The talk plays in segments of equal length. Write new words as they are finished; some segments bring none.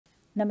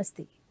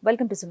నమస్తే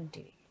welcome to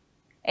SumanTV.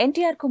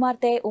 NTR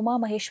కుమార్తె ఉమా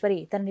మహేశ్వరి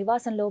తన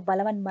నివాసంలో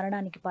బలవన్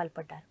మరణానికి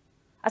పాల్పడ్డారు.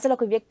 అసలు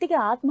ఒక వ్యక్తికి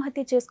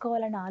ఆత్మహత్య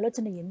చేసుకోవాలన్న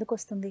ఆలోచన ఎందుకు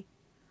వస్తుంది?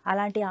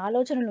 అలాంటి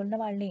ఆలోచనలు ఉన్న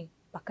వాళ్ళని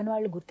పక్కన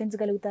వాళ్ళు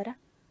గుర్తించగలుగుతారా?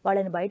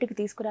 వాళ్ళని బయటికి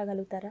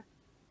తీసుకురాగలుగుతారా?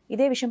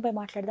 ఇదే విషయంపై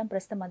మాట్లాడదాం.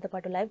 ప్రస్తుతం మనతో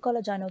పాటు లైవ్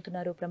కాల్లో జాయిన్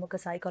అవుతున్నారు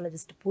ప్రముఖ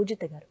సైకాలజిస్ట్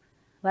పూజిత గారు.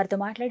 వారితో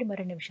మాట్లాడి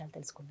మరిన్ని విషయాలు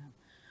తెలుసుకుందాం.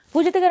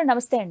 పూజిత గారు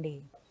నమస్తే అండి.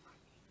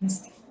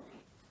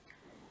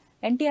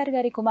 NTR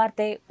గారి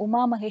కుమార్తె ఉమా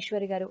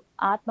మహేశ్వరి గారు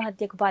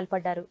ఆత్మహత్యకు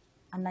పాల్పడ్డారు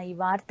అన్న ఈ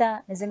వార్త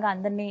నిజంగా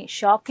అందరినీ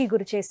షాక్కి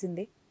గురి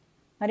చేసింది.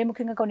 మరి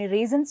ముఖ్యంగా కొన్ని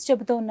రీజన్స్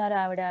చెబుతూ ఉన్నారు.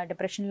 ఆవిడ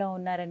డిప్రెషన్లో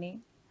ఉన్నారని,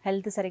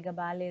 హెల్త్ సరిగ్గా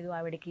బాగాలేదు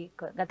ఆవిడకి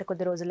గత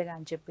కొద్ది రోజులుగా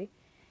అని చెప్పి.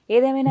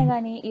 ఏదేమైనా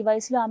కానీ ఈ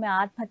వయసులో ఆమె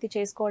ఆత్మహత్య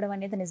చేసుకోవడం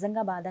అనేది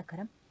నిజంగా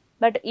బాధాకరం.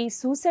 బట్ ఈ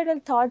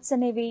సూసైడల్ థాట్స్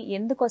అనేవి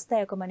ఎందుకు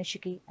వస్తాయి ఒక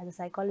మనిషికి? యాజ్ అ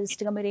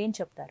సైకాలజిస్ట్గా మీరు ఏం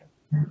చెప్తారు?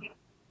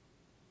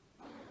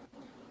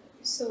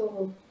 సో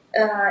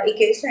ఈ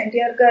కేసులో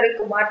ఎన్టీఆర్ గారి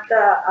కుమార్తె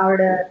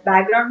ఆవిడ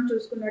బ్యాక్గ్రౌండ్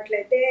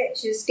చూసుకున్నట్లయితే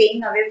she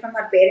staying away from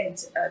her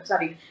parents,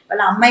 sorry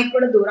వాళ్ళ అమ్మాయికి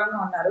కూడా దూరంగా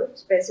ఉన్నారు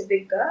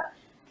స్పెసిఫిక్గా.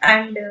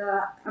 అండ్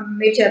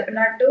మీరు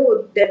చెప్పినట్టు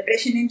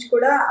డిప్రెషన్ నుంచి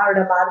కూడా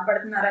ఆవిడ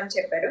బాధపడుతున్నారని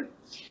చెప్పారు.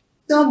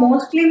 సో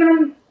మోస్ట్లీ మనం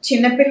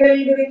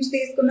చిన్నపిల్లల గురించి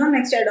తీసుకున్నాం,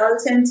 నెక్స్ట్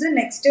అడాలసెంట్స్,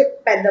 నెక్స్ట్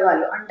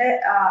పెద్దవాళ్ళు అంటే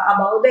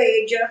అబౌవ్ ద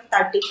ఏజ్ ఆఫ్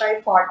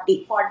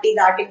 35-40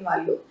 దాటిన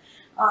వాళ్ళు,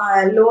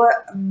 లో.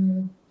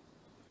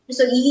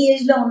 సో ఈ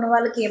ఏజ్ లో ఉన్న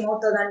వాళ్ళకి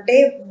ఏమవుతుందంటే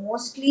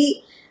మోస్ట్లీ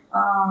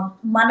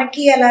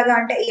మనకి ఎలాగా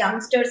అంటే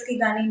యంగ్స్టర్స్ కి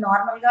కానీ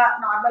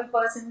నార్మల్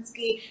పర్సన్స్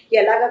కి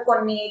ఎలాగా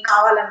కొన్ని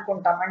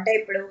కావాలనుకుంటాం అంటే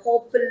ఇప్పుడు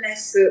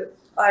hopefulness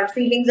are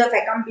feelings of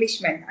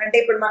accomplishment. అంటే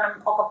ఇప్పుడు మనం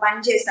ఒక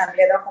పని చేసాం,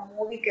 లేదా ఒక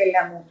మూవీకి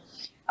వెళ్ళాము,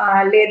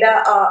 లేదా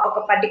ఒక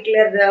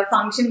పర్టికులర్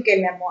ఫంక్షన్కి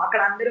వెళ్ళాము,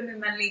 అక్కడ అందరూ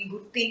మిమ్మల్ని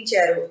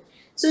గుర్తించారు.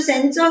 So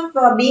sense of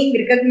being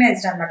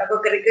recognised అనమాట,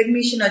 ఒక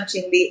రికగ్నిషన్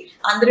వచ్చింది,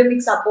 అందరూ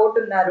మీకు సపోర్ట్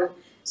ఉన్నారు.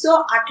 సో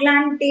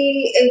అట్లాంటి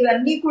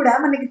ఇవన్నీ కూడా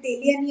మనకి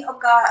తెలియని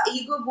ఒక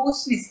ఈగో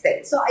బూస్ట్ ఇస్తాయి.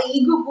 సో ఆ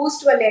ఈగో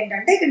బూస్ట్ వల్ల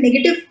ఏంటంటే ఇక్కడ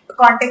నెగిటివ్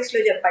కాంటెక్స్ట్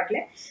లో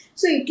చెప్పట్లే.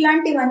 సో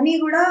ఇట్లాంటివన్నీ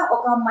కూడా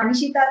ఒక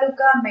మనిషి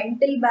తాలూకా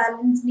మెంటల్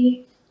బ్యాలెన్స్ ని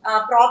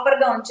ప్రాపర్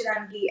గా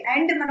ఉంచడానికి,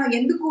 అండ్ మనం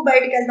ఎందుకు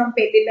బయటకు వెళ్దాం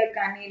పెళ్లిళ్ళకి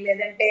కానీ,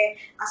 లేదంటే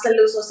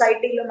అసలు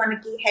సొసైటీలో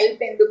మనకి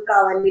హెల్ప్ ఎందుకు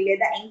కావాలి,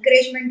 లేదా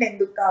ఎంకరేజ్మెంట్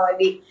ఎందుకు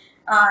కావాలి,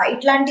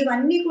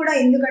 ఇట్లాంటివన్నీ కూడా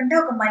ఎందుకంటే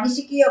ఒక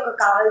మనిషికి ఒక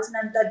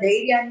కావాల్సినంత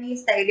ధైర్యాన్ని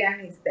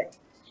స్థైర్యాన్ని ఇస్తాయి.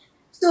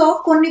 సో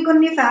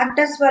కొన్ని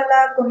ఫ్యాక్టర్స్ వల్ల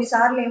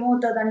కొన్నిసార్లు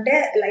ఏమవుతుందంటే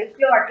లైఫ్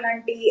లో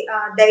అట్లాంటి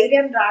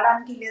ధైర్యం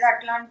రావడానికి, లేదా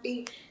అట్లాంటి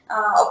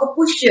ఒక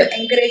పుష్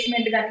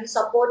ఎంకరేజ్మెంట్ కానీ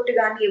సపోర్ట్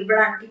కానీ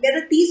ఇవ్వడానికి,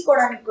 లేదా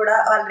తీసుకోవడానికి కూడా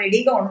వాళ్ళు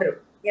రెడీగా ఉండరు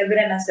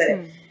ఎవరైనా సరే.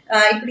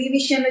 ఇప్పుడు ఈ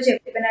విషయంలో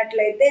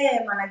చెప్పినట్లయితే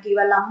మనకి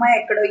వాళ్ళ అమ్మాయి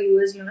ఎక్కడో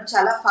US లోనో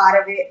చాలా ఫార్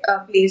అవే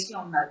ప్లేస్ లో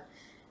ఉన్నారు.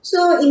 సో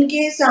ఇన్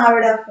కేస్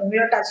ఆవిడ ఫోన్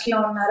లో టచ్ లో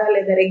ఉన్నారా,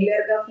 లేదా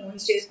రెగ్యులర్ గా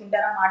ఫోన్స్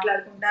చేసుకుంటారా,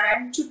 మాట్లాడుకుంటారా,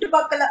 అండ్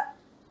చుట్టుపక్కల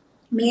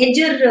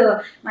మేజర్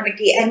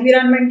మనకి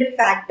environmental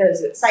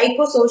factors,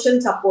 psycho social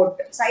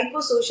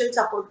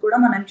support కూడా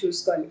మనం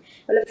చూసుకోవాలి.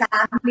 వాళ్ళ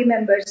ఫ్యామిలీ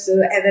మెంబర్స్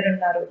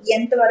ఎవరున్నారు,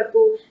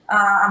 ఎంతవరకు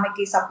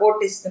ఆమెకి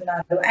సపోర్ట్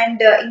ఇస్తున్నారు.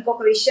 అండ్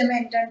ఇంకొక విషయం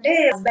ఏంటంటే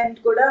హస్బెండ్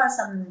కూడా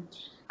some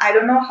I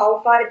don't know how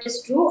far it is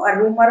true,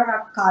 rumour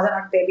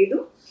నాకు తెలీదు.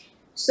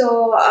 సో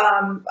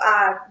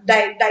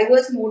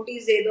డైవర్స్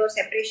నోటీస్ ఏదో,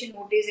 సెపరేషన్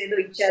నోటీస్ ఏదో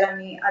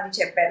ఇచ్చారని అది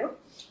చెప్పారు.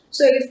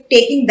 So if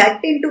taking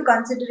that in to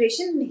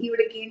consideration,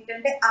 ఈవిడకి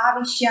ఏంటంటే ఆ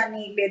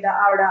విషయాన్ని, లేదా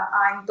ఆవిడ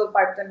ఆయనతో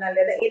పడుతున్నా,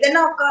 లేదా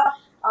ఏదైనా ఒక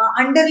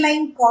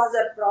అండర్లైన్ కాజ్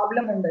ఆర్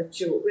ప్రాబ్లం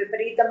ఉండొచ్చు.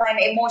 విపరీతమైన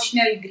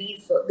ఎమోషనల్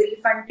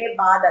గ్రీఫ్ అంటే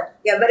బాధ,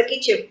 ఎవరికి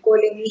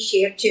చెప్పుకోలేని,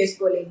 షేర్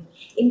చేసుకోలేని,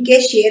 ఇన్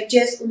కేస్ షేర్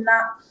చేసుకున్న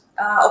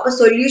ఒక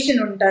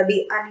సొల్యూషన్ ఉంటుంది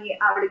అని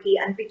ఆవిడకి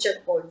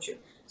అనిపించకపోవచ్చు.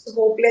 సో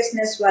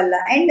హోప్లెస్నెస్ వల్ల,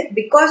 and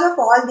because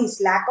of all this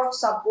lack of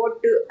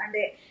support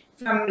అంటే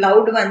ఫ్రమ్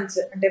లవ్డ్ వన్స్,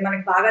 అంటే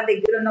మనకి బాగా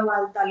దగ్గర ఉన్న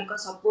వాళ్ళ తాలూకా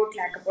సపోర్ట్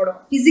లేకపోవడం,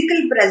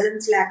 ఫిజికల్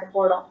ప్రెజెన్స్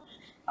లేకపోవడం,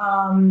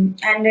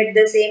 and at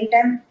the same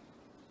time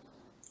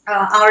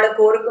ఆవిడ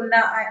కోరుకున్న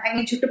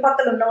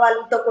చుట్టుపక్కల ఉన్న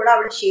వాళ్ళతో కూడా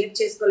ఆవిడ షేర్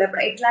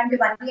చేసుకోలేకపోవడం,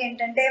 ఇట్లాంటివన్నీ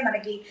ఏంటంటే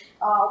మనకి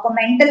ఒక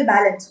మెంటల్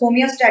బ్యాలెన్స్,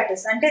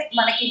 హోమియోస్టాటిస్ అంటే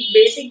మనకి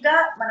బేసిక్ గా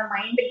మన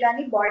మైండ్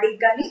కానీ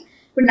బాడీకి కానీ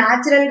ఇప్పుడు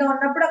న్యాచురల్ గా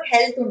ఉన్నప్పుడు ఒక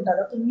హెల్త్ ఉంటుంది,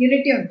 ఒక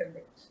ఇమ్యూనిటీ ఉంటుంది.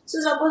 సో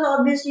సపోజ్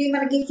ఆబ్వియస్లీ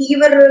మనకి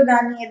ఫీవర్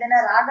కానీ ఏదైనా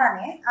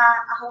రాగానే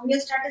ఆ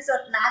హోమియోస్టాటిస్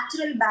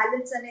న్యాచురల్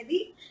బ్యాలెన్స్ అనేది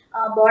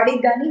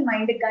బాడీకి కానీ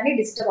మైండ్కి కానీ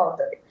డిస్టర్బ్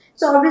అవుతుంది.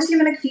 సో ఆబ్వియస్లీ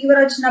మనకి ఫీవర్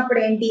వచ్చినప్పుడు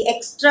ఏంటి,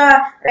 ఎక్స్ట్రా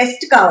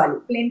రెస్ట్ కావాలి,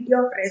 plenty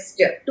of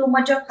rest, too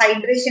much of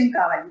hydration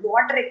కావాలి,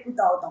 వాటర్ ఎక్కువ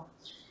తాగుతాం.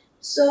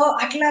 సో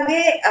అట్లాగే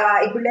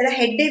ఇప్పుడు లేదా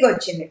హెడ్ఏక్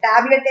వచ్చింది,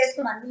 టాబ్లెట్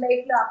వేసుకుని అన్ని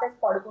లైట్లు ఆపేసి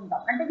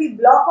పడుకుంటాం, అంటే వి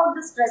బ్లాక్ అవుట్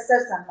ద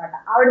స్ట్రెసర్స్ అనమాట.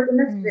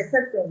 ఆవిడకున్న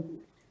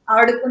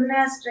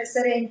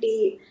స్ట్రెసర్స్ ఏంటి,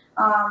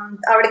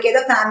 ఆవిడకి ఏదో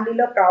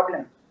ఫ్యామిలీలో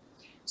ప్రాబ్లం.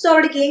 సో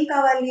ఆవిడకి ఏం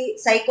కావాలి,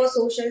 సైకో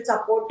సోషల్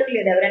సపోర్ట్,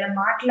 లేదా ఎవరైనా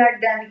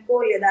మాట్లాడడానికో,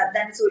 లేదా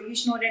దాని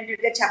సొల్యూషన్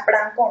ఓరియంటెడ్ గా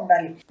చెప్పడానికో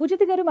ఉండాలి.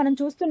 పూజిత గారు, మనం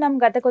చూస్తున్నాం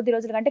గత కొద్ది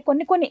రోజులుగా అంటే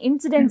కొన్ని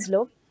ఇన్సిడెంట్స్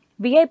లో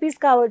విఐపీస్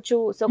కావచ్చు,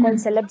 సోకాల్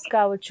సెలబ్స్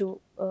కావచ్చు,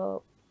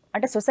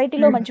 అంటే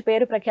సొసైటీలో మంచి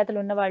పేరు ప్రఖ్యాతులు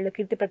ఉన్నవాళ్ళు,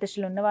 కీర్తి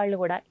ప్రతిష్టలు ఉన్నవాళ్ళు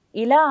కూడా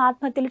ఇలా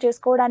ఆత్మహత్యలు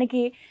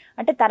చేసుకోవడానికి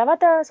అంటే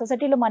తర్వాత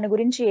సొసైటీలో మన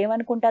గురించి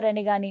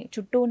ఏమనుకుంటారని కానీ,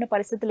 చుట్టూ ఉన్న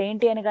పరిస్థితులు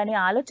ఏంటి అని కానీ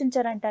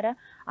ఆలోచించారంటారా?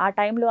 ఆ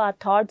టైంలో ఆ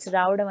థాట్స్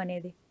రావడం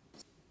అనేది?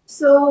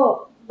 సో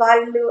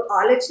వాళ్ళు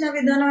ఆలోచన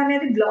విధానం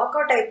అనేది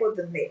బ్లాక్అవుట్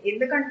అయిపోతుంది.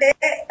 ఎందుకంటే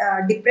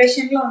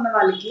డిప్రెషన్ లో ఉన్న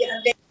వాళ్ళకి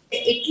అంటే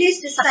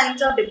అట్లీస్ట్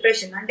సైన్స్ ఆఫ్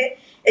డిప్రెషన్ అంటే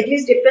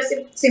అట్లీస్ట్ డిప్రెసివ్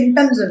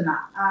సిమ్టమ్స్ ఉన్నా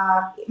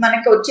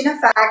మనకి వచ్చిన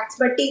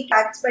ఫ్యాక్ట్స్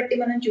బట్టి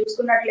మనం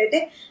చూసుకున్నట్లయితే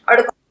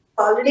ఆవిడ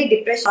ఆల్రెడీ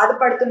డిప్రెషన్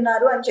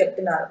బాధపడుతున్నారు అని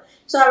చెప్తున్నారు.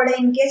 సో ఆవిడ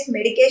ఇన్ కేస్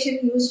మెడికేషన్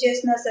యూజ్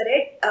చేసినా సరే,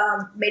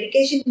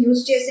 మెడికేషన్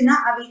యూజ్ చేసినా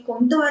అవి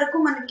కొంతవరకు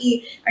మనకి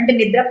అంటే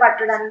నిద్ర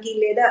పట్టడానికి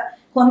లేదా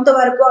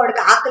కొంతవరకు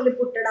ఆవిడకి ఆకలి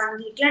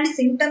పుట్టడానికి ఇట్లాంటి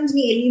సిమ్టమ్స్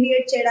ని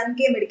ఎలివియేట్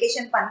చేయడానికి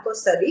మెడికేషన్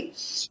పనికొస్తుంది.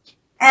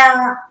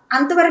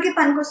 అంతవరకే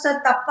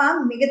పనికొస్తుంది తప్ప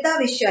మిగతా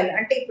విషయాలు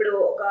అంటే ఇప్పుడు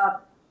ఒక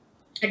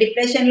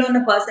డిప్రెషన్ లో ఉన్న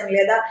పర్సన్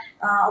లేదా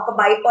ఒక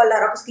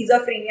బైపోలార్, ఒక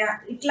స్కిజోఫ్రీనియా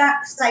ఇట్లా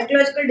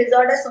సైకలాజికల్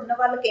డిజార్డర్స్ ఉన్న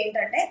వాళ్ళకి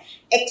ఏంటంటే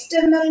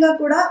ఎక్స్టర్నల్ గా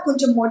కూడా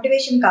కొంచెం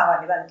మోటివేషన్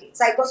కావాలి వాళ్ళకి,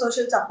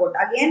 psychosocial support.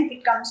 Again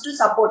it comes to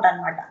support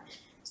అనమాట.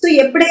 సో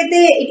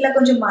ఎప్పుడైతే ఇట్లా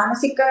కొంచెం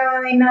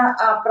మానసికమైన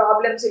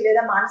ప్రాబ్లమ్స్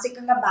లేదా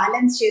మానసికంగా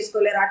బ్యాలెన్స్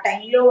చేసుకోలేరు, ఆ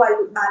టైంలో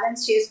వాళ్ళు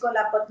బ్యాలెన్స్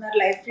చేసుకోలేకపోతున్నారు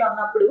లైఫ్ లో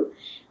ఉన్నప్పుడు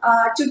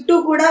చుట్టూ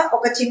కూడా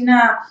ఒక చిన్న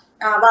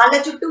వాళ్ళ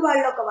చుట్టూ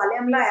వాళ్ళు ఒక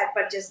వలయంలో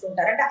ఏర్పాటు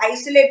చేసుకుంటారు, అంటే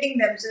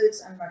ఐసోలేటింగ్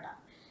దెమ్సెల్వ్స్ అనమాట.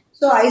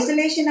 సో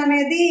ఐసోలేషన్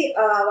అనేది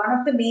one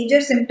of the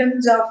major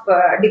symptoms of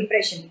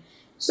depression.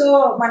 So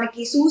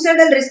మనకి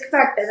సూసైడల్ రిస్క్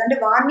ఫ్యాక్టర్స్ అంటే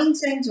వార్నింగ్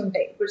సైన్స్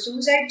ఉంటాయి. ఇప్పుడు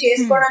సూసైడ్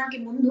చేసుకోవడానికి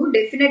ముందు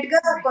డెఫినెట్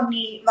గా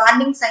కొన్ని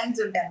వార్నింగ్ సైన్స్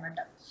ఉంటాయి అనమాట.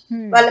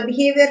 వాళ్ళ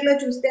బిహేవియర్ లో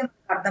చూస్తే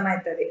మనకు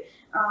అర్థమవుతుంది.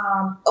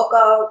 ఒక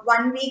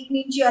 1 వీక్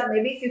నుంచి ఆర్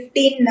మేబీ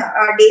 15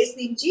 days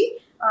నుంచి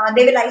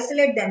they will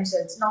isolate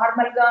themselves.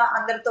 Normal గా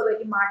అందరితో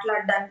వెళ్ళి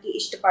మాట్లాడడానికి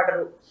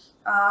ఇష్టపడరు.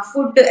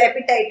 ఫుడ్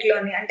ఎపిటైట్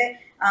లోని అంటే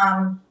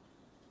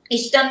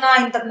ఇష్టంగా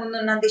ఇంతకు ముందు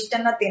ఉన్నంత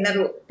ఇష్టంగా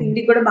తినరు,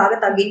 తిండి కూడా బాగా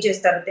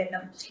తగ్గించేస్తారు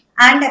తినడం.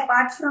 అండ్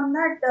అపార్ట్ ఫ్రమ్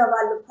దట్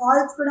వాళ్ళు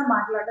కాల్స్ కూడా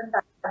మాట్లాడడం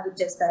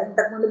తగ్గించేస్తారు.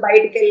 ఇంతకు ముందు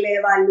బయటకు వెళ్ళే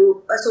వాళ్ళు,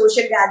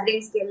 సోషల్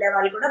గ్యాదరింగ్స్ కి వెళ్ళే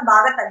వాళ్ళు కూడా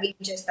బాగా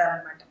తగ్గించేస్తారు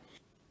అనమాట.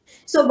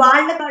 సో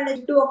వాళ్ళ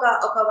చుట్టూ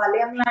ఒక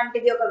వలయం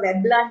లాంటిది, ఒక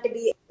వెబ్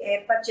లాంటిది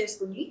ఏర్పాటు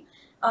చేసుకుని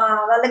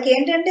వాళ్ళకి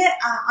ఏంటంటే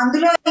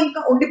అందులో ఇంకా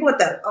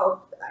ఉండిపోతారు.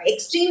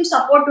 ఎక్స్ట్రీమ్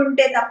సపోర్ట్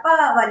ఉంటే తప్ప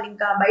వాళ్ళు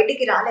ఇంకా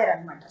బయటికి రాలేరు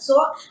అనమాట. సో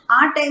ఆ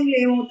టైంలో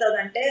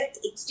ఏమవుతుందంటే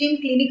ఎక్స్ట్రీమ్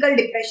క్లినికల్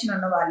డిప్రెషన్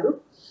ఉన్న వాళ్ళు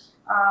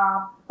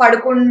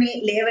పడుకుని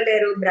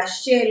లేవలేరు, బ్రష్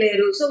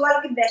చేయలేరు. సో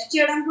వాళ్ళకి బ్రష్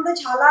చేయడం కూడా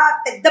చాలా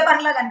పెద్ద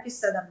పనిలాగా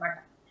అనిపిస్తుంది అనమాట.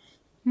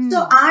 సో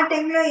ఆ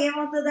టైంలో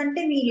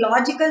ఏమవుతుందంటే మీ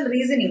లాజికల్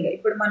రీజనింగ్,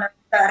 ఇప్పుడు మనం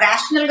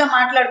రేషనల్ గా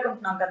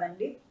మాట్లాడుకుంటున్నాం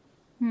కదండి,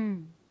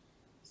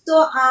 సో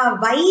ఆ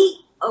వై,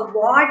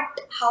 వాట్,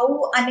 హౌ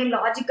అనే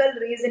లాజికల్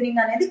రీజనింగ్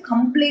అనేది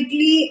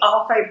కంప్లీట్లీ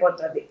ఆఫ్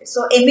అయిపోతుంది. సో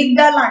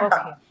ఎమిగ్డాలా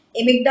అంటాం.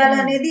 ఎమిగ్డాలా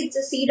అనేది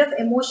ఇట్స్ సీడ్ ఆఫ్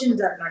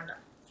ఎమోషన్స్ అన్నమాట.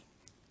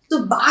 సో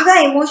బాగా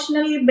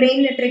ఎమోషనల్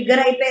బ్రెయిన్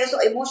ట్రిగ్గర్ అయిపోయి, సో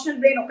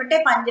ఎమోషనల్ బ్రెయిన్ ఒకటే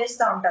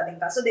పనిచేస్తూ ఉంటుంది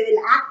ఇంకా. So they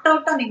will act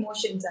out on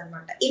emotions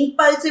అనమాట.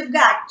 ఇంపల్సివ్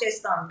గా యాక్ట్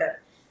చేస్తూ ఉంటారు.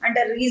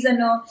 అంటే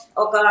రీజన్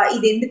ఒక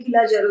ఇది ఎందుకు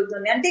ఇలా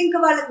జరుగుతుంది అంటే ఇంకా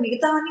వాళ్ళకి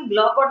మిగతావన్నీ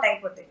బ్లాక్అవుట్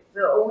అయిపోతాయి.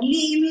 ఓన్లీ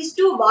ఏమ్ ఈస్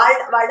టు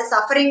వాళ్ళ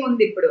సఫరింగ్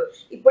ఉంది.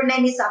 ఇప్పుడు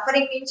నేను ఈ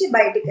సఫరింగ్ నుంచి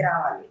బయటికి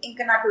రావాలి,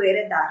 ఇంకా నాకు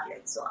వేరే దారి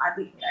లేదు. సో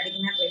అది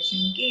అడిగిన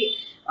క్వశ్చన్ కి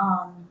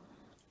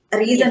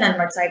రీజన్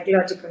అన్నమాట,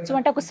 సైకలాజికల్. సో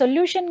అంటే ఒక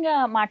సొల్యూషన్ గా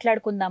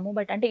మాట్లాడుకుందాము.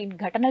 బట్ అంటే ఈ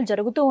ఘటనలు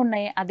జరుగుతూ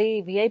ఉన్నాయి, అది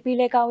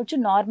విఐపీలే కావచ్చు,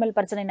 నార్మల్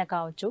పర్సన్ అయినా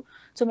కావచ్చు.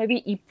 సో మేబీ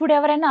ఇప్పుడు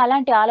ఎవరైనా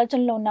అలాంటి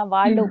ఆలోచనలో ఉన్న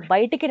వాళ్ళు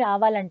బయటికి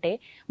రావాలంటే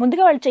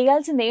ముందుగా వాళ్ళు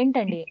చేయాల్సింది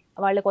ఏంటండి?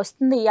 వాళ్ళకి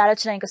వస్తుంది ఈ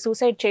ఆలోచన, ఇంకా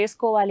సూసైడ్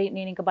చేసుకోవాలి,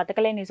 నేను ఇంకా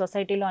బతకలేని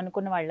సొసైటీలో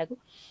అనుకున్న వాళ్ళకు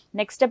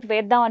నెక్స్ట్ స్టెప్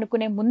వేద్దాం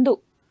అనుకునే ముందు,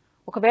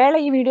 ఒకవేళ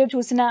ఈ వీడియో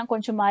చూసినా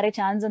కొంచెం మారే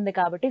ఛాన్స్ ఉంది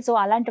కాబట్టి, సో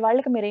అలాంటి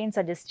వాళ్ళకి మీరు ఏం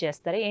సజెస్ట్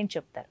చేస్తారు, ఏం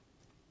చెప్తారు?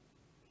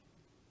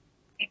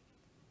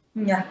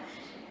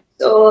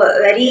 So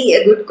very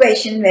good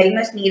question, very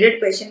much needed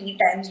question ఈ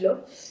టైమ్స్ లో.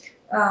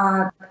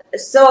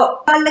 సో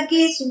వాళ్ళకి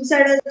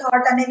సూసైడల్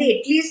థాట్ అనేది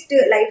అట్లీస్ట్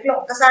లైఫ్ లో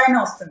ఒక్కసారైనా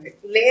వస్తుంది.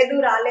 లేదు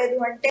రాలేదు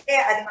అంటే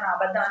అది మన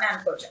అబద్ధం అని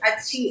అనుకోవచ్చు.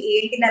 అది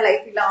ఏంటి నా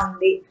లైఫ్ ఇలా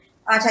ఉంది,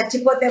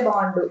 చచ్చిపోతే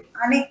బాగుండు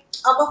అని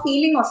ఒక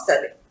ఫీలింగ్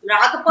వస్తుంది.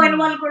 రాకపోయిన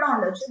వాళ్ళు కూడా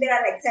ఉండొచ్చు, they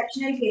are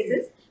exceptional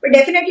cases. But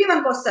definitely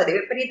మనకు వస్తుంది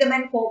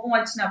విపరీతమైన కోపం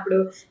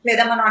వచ్చినప్పుడు,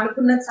 లేదా మనం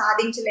అనుకున్నది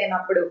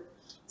సాధించలేనప్పుడు.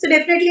 సో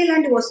డెఫినెట్లీ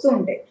ఇలాంటివి వస్తూ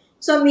ఉంటాయి.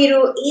 సో మీరు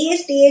ఏ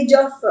స్టేజ్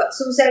ఆఫ్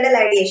సూసైడల్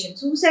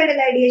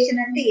ఐడియేషన్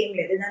అంటే ఏం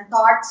లేదు,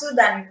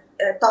 దాని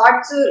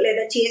థాట్స్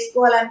లేదా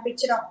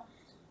చేసుకోవాలనిపించడం.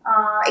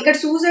 ఇక్కడ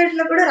సూసైడ్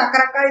లో కూడా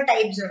రకరకాల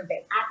టైప్స్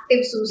ఉంటాయి.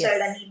 యాక్టివ్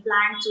సూసైడ్ అని,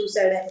 ప్లాన్డ్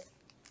సూసైడ్ అని.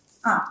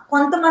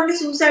 కొంతమంది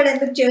సూసైడ్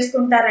ఎందుకు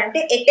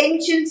చేసుకుంటారంటే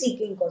అటెన్షన్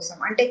సీకింగ్ కోసం,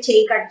 అంటే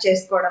చేయి కట్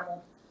చేసుకోవడము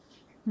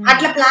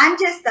అట్లా ప్లాన్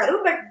చేస్తారు,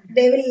 but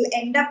they will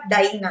end up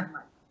dyeing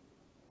అన్నమాట.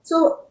 So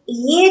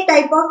A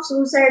type of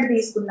suicide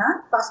తీసుకున్నా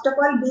first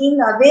of all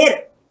being aware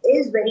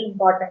is very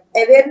important.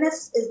 Awareness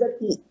is the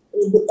key.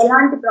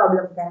 ఎలాంటి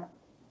ప్రాబ్లం కైనా.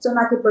 సో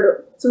నాకు ఇప్పుడు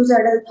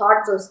సూసైడల్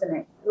థాట్స్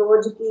వస్తున్నాయి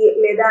రోజుకి,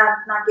 లేదా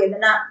నాకు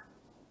ఏదైనా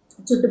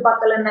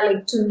చుట్టుపక్కల ఉన్న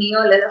లైక్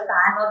చున్నీయో లేదా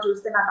ఫ్యానో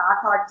చూస్తే నాకు ఆ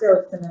థాట్సే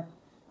వస్తున్నాయి,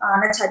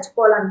 నాకు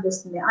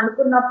చచ్చిపోవాలనిపిస్తుంది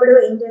అనుకున్నప్పుడు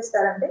ఏం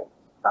చేస్తారంటే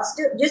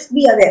ఫస్ట్ జస్ట్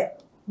బీ అవేర్.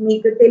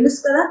 మీకు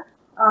తెలుసు కదా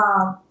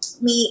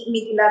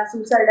మీకు ఇలా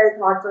సూసైడల్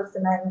థాట్స్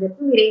వస్తున్నాయని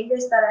చెప్పి మీరు ఏం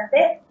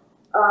చేస్తారంటే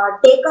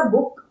take a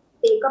book,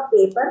 take a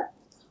paper,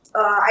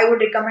 I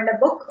would recommend a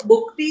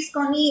book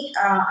తీసుకొని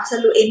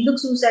అసలు ఎందుకు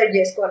suicide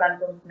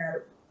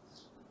చేసుకోవాలనుకుంటున్నారు,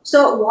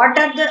 so what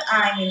are the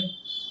I mean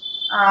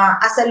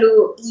అసలు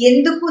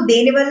ఎందుకు,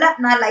 దేనివల్ల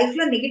నా లైఫ్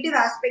లో నెగిటివ్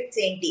ఆస్పెక్ట్స్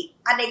ఏంటి,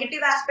 ఆ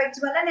నెగిటివ్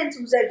ఆస్పెక్ట్స్ వల్ల నేను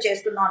సూసైడ్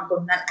చేసుకుందాం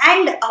అనుకుంటున్నాను,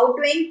 అండ్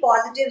అవుట్ వేయింగ్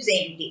పాజిటివ్స్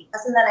ఏంటి,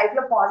 అసలు నా లైఫ్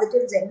లో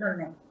పాజిటివ్స్ ఎన్ని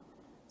ఉన్నాయి.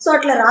 సో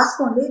అట్లా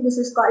రాసుకోండి. This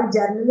is called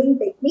journaling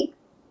technique.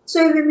 So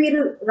ఇవి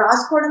మీరు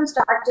రాసుకోవడం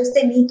స్టార్ట్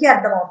చేస్తే మీకే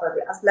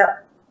అర్థమవుతుంది అసలు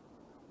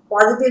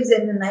పాజిటివ్స్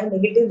ఎన్ని ఉన్నాయి,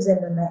 నెగిటివ్స్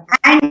ఎన్ని ఉన్నాయి,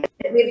 అండ్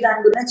మీరు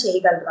దాని గురించి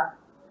చేయగలరా.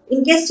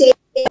 ఇన్ కేస్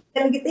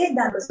చేయగలిగితే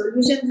దాంట్లో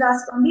సొల్యూషన్స్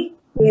రాసుకోండి,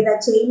 లేదా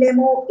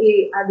చేయలేము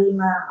అది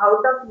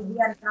అవుట్ ఆఫ్ ఇది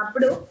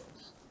అన్నప్పుడు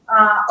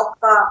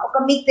ఒక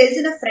మీకు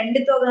తెలిసిన ఫ్రెండ్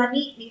తో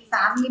కానీ మీ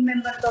ఫ్యామిలీ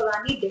మెంబర్ తో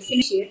కానీ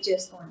డెఫినెట్ షేర్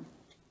చేసుకోండి.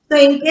 సో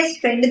ఇన్ కేస్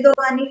ఫ్రెండ్ తో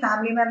కానీ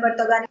ఫ్యామిలీ మెంబర్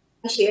తో కానీ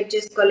షేర్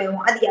చేసుకోలేము,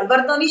 అది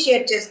ఎవరితోని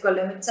షేర్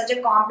చేసుకోలేము, it's such a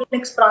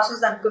complex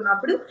process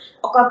అనుకున్నప్పుడు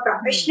ఒక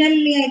ప్రొఫెషనల్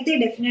ని అయితే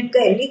డెఫినెట్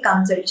గా వెళ్ళి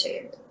కన్సల్ట్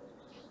చేయండి.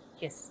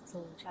 ఎస్, సో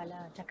చాలా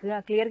చక్కగా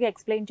క్లియర్గా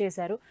ఎక్స్ప్లెయిన్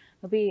చేశారు.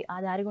 మేబీ ఆ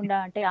దారి గుండా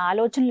అంటే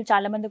ఆలోచనలు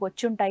చాలా మందికి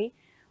వచ్చి ఉంటాయి,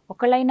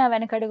 ఒకళ్ళైనా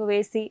వెనకడుగు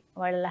వేసి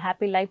వాళ్ళ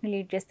హ్యాపీ లైఫ్ని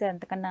లీడ్ చేస్తే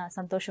అంతకన్నా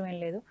సంతోషం ఏం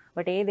లేదు.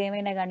 బట్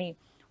ఏదేమైనా కానీ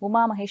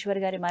ఉమా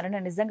మహేశ్వరి గారి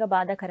మరణం నిజంగా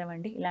బాధాకరం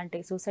అండి. ఇలాంటి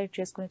సూసైడ్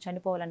చేసుకుని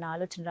చనిపోవాలన్న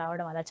ఆలోచన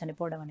రావడం, అలా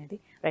చనిపోవడం అనేది.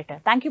 రైట్,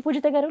 థ్యాంక్ యూ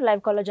పూజిత గారు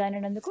లైవ్ కాల్లో జాయిన్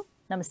అయినందుకు.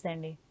 నమస్తే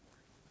అండి.